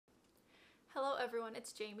everyone,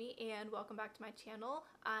 it's Jamie and welcome back to my channel.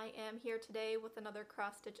 I am here today with another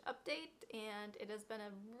cross stitch update, and it has been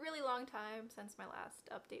a really long time since my last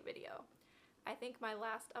update video. I think my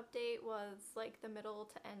last update was like the middle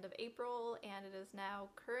to end of April, and it is now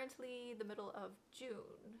currently the middle of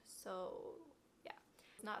June, so yeah.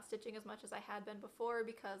 Not stitching as much as I had been before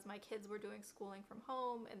because my kids were doing schooling from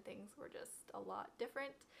home and things were just a lot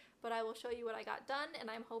different, but I will show you what I got done, and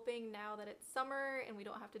I'm hoping now that it's summer and we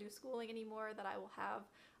don't have to do schooling anymore that I will have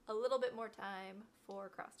a little bit more time for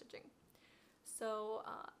cross stitching. So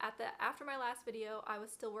after my last video, I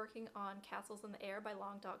was still working on Castles in the Air by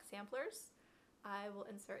Long Dog Samplers. I will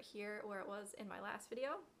insert here where it was in my last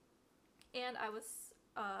video, and I was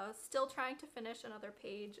still trying to finish another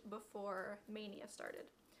page before Mania started.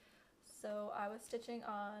 So I was stitching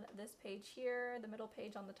on this page here, the middle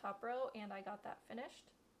page on the top row, and I got that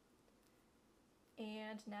finished.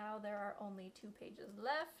 And now there are only 2 pages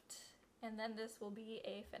left, and then this will be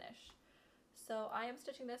a finish. So I am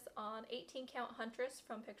stitching this on 18 count Huntress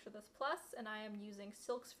from Picture This Plus, and I am using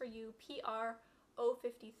Silks For You PR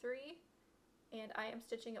 053, and I am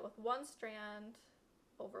stitching it with 1 strand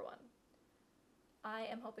over 1. I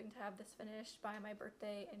am hoping to have this finished by my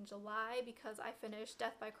birthday in July because I finished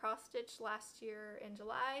Death by Cross Stitch last year in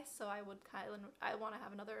July, so I want to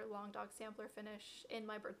have another Long Dog Sampler finish in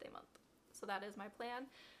my birthday month. So that is my plan.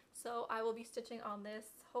 So I will be stitching on this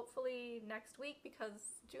hopefully next week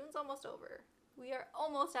because June's almost over. We are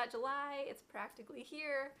almost at July. It's practically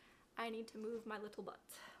here. I need to move my little butt.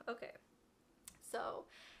 Okay. So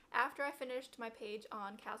after I finished my page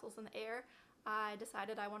on Castles in the Air, I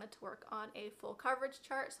decided I wanted to work on a full coverage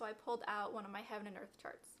chart, so I pulled out one of my Heaven and Earth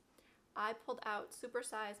charts. I pulled out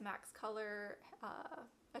Supersize Max Color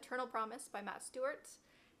Eternal Promise by Matt Stewart,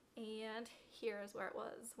 and here is where it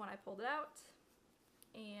was when I pulled it out,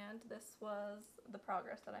 and this was the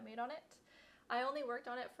progress that I made on it. I only worked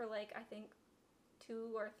on it for like I think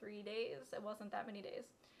 2 or 3 days. It wasn't that many days,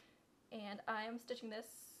 and I am stitching this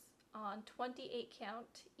on 28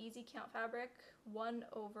 count easy count fabric, 1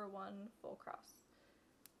 over 1 full cross.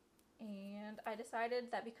 And I decided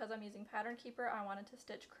that because I'm using Pattern Keeper, I wanted to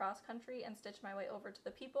stitch cross country and stitch my way over to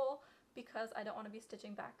the people because I don't want to be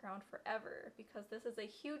stitching background forever, because this is a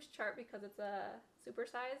huge chart because it's a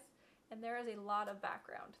supersize and there is a lot of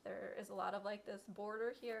background. There is a lot of like this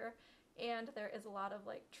border here, and there is a lot of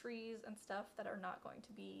like trees and stuff that are not going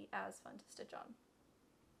to be as fun to stitch on.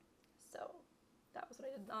 So that was what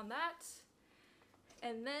I did on that.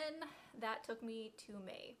 And then that took me to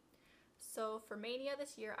May. So for Mania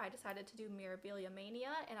this year, I decided to do Mirabilia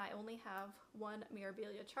Mania, and I only have 1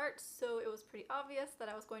 Mirabilia chart, so it was pretty obvious that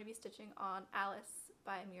I was going to be stitching on Alice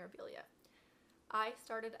by Mirabilia. I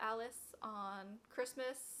started Alice on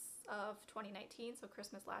Christmas of 2019, so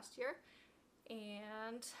Christmas last year,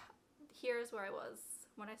 and here's where I was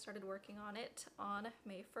when I started working on it on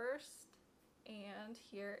May 1st, and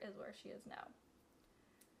here is where she is now.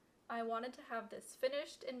 I wanted to have this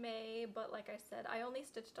finished in May, but like I said, I only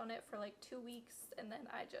stitched on it for like 2 weeks and then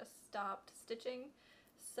I just stopped stitching.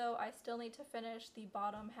 So I still need to finish the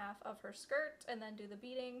bottom half of her skirt and then do the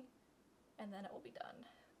beading, and then it will be done.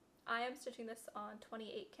 I am stitching this on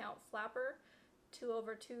 28 count flapper, 2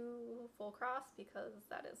 over 2 full cross because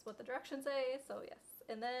that is what the directions say, so yes.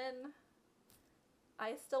 And then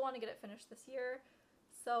I still want to get it finished this year,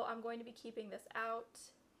 so I'm going to be keeping this out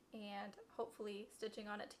and hopefully stitching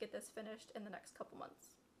on it to get this finished in the next couple months.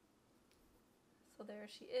 So there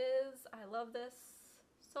she is. I love this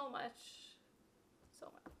so much, so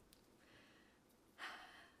much.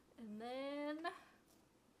 And then,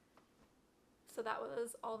 so that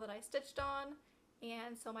was all that I stitched on,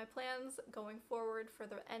 and so my plans going forward for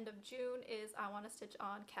the end of June is I want to stitch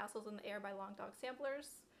on Castles in the Air by Long Dog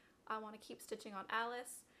Samplers. I want to keep stitching on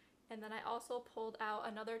Alice. And then I also pulled out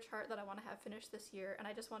another chart that I want to have finished this year, and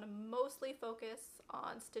I just want to mostly focus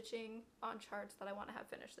on stitching on charts that I want to have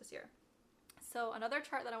finished this year. So another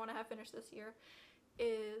chart that I want to have finished this year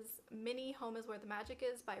is Mini Home Is Where the Magic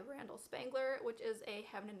Is by Randall Spangler, which is a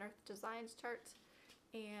Heaven and Earth Designs chart.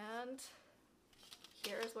 And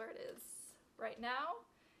here's where it is right now.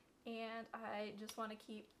 And I just want to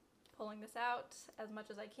keep pulling this out as much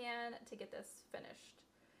as I can to get this finished.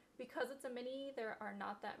 Because it's a mini, there are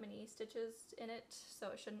not that many stitches in it, so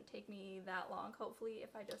it shouldn't take me that long, hopefully, if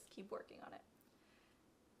I just keep working on it.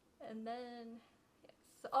 And then,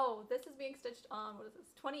 yes. Oh, this is being stitched on, what is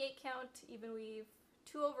this, 28 count, even weave,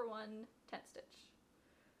 2 over 1, 10 stitch.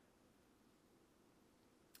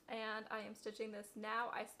 And I am stitching this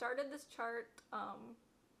now. I started this chart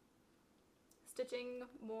stitching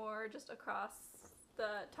more just across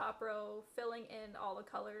the top row, filling in all the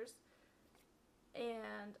colors.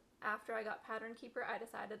 And after I got Pattern Keeper, I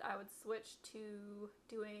decided I would switch to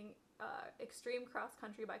doing extreme cross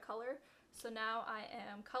country by color. So now I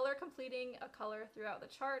am color completing a color throughout the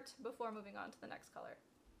chart before moving on to the next color.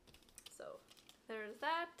 So there's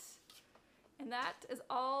that. And that is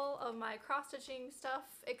all of my cross-stitching stuff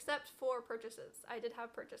except for purchases. I did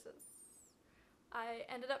have purchases. I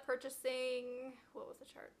ended up purchasing, what was the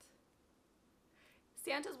chart?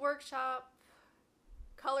 Santa's Workshop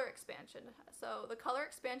color expansion. So the color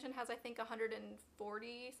expansion has, I think,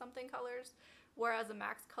 140 something colors, whereas a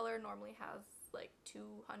max color normally has like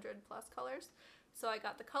 200 plus colors. So I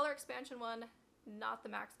got the color expansion one, not the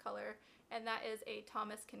max color, and that is a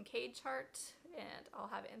Thomas Kincaid chart, and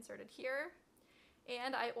I'll have it inserted here.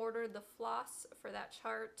 And I ordered the floss for that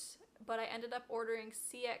chart, but I ended up ordering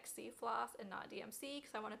CXC floss and not DMC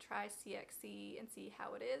because I want to try CXC and see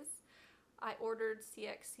how it is. I ordered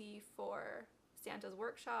CXC for Santa's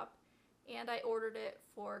Workshop, and I ordered it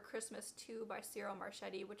for Christmas 2 by Cyril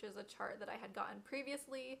Marchetti, which is a chart that I had gotten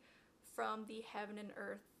previously from the Heaven and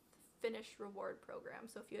Earth Finish Reward program.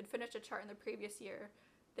 So if you had finished a chart in the previous year,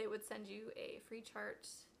 they would send you a free chart,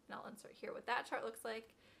 and I'll insert here what that chart looks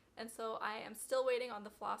like. And so I am still waiting on the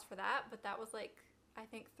floss for that, but that was like, I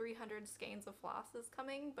think 300 skeins of floss is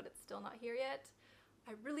coming, but it's still not here yet.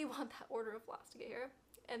 I really want that order of floss to get here.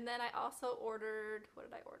 And then I also ordered, what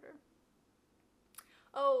did I order?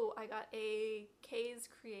 Oh, I got a Kay's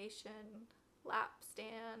Creation lap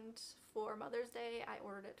stand for Mother's Day. I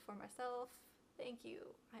ordered it for myself. Thank you.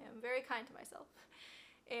 I am very kind to myself.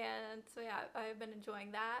 And so yeah, I've been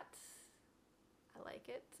enjoying that. I like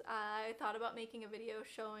it. I thought about making a video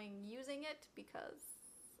showing using it because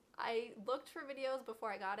I looked for videos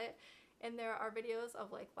before I got it, and there are videos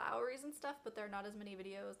of like Lowry's and stuff, but there are not as many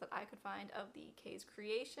videos that I could find of the Kay's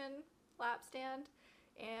Creation lap stand.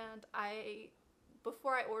 And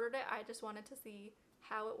before I ordered it, I just wanted to see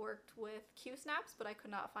how it worked with Q-snaps, but I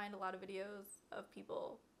could not find a lot of videos of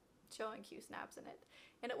people showing Q-snaps in it.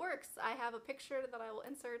 And it works. I have a picture that I will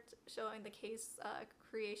insert showing the Kay's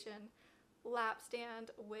Creation lap stand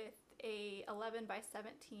with a 11 by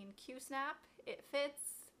 17 Q-snap. It fits,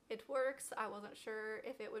 it works. I wasn't sure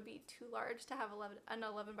if it would be too large to have an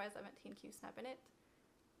 11 by 17 Q-snap in it,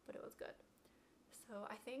 but it was good. So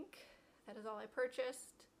I think that is all I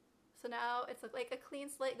purchased. So now it's like a clean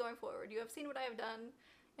slate going forward. You have seen what I have done,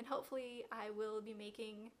 and hopefully I will be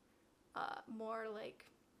making more like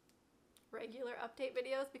regular update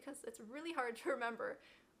videos because it's really hard to remember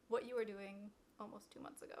what you were doing almost 2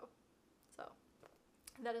 months ago. So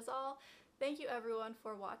that is all. Thank you everyone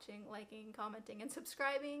for watching, liking, commenting, and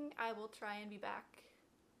subscribing. I will try and be back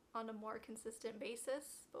on a more consistent basis,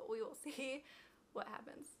 but we will see what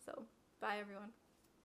happens. So bye everyone.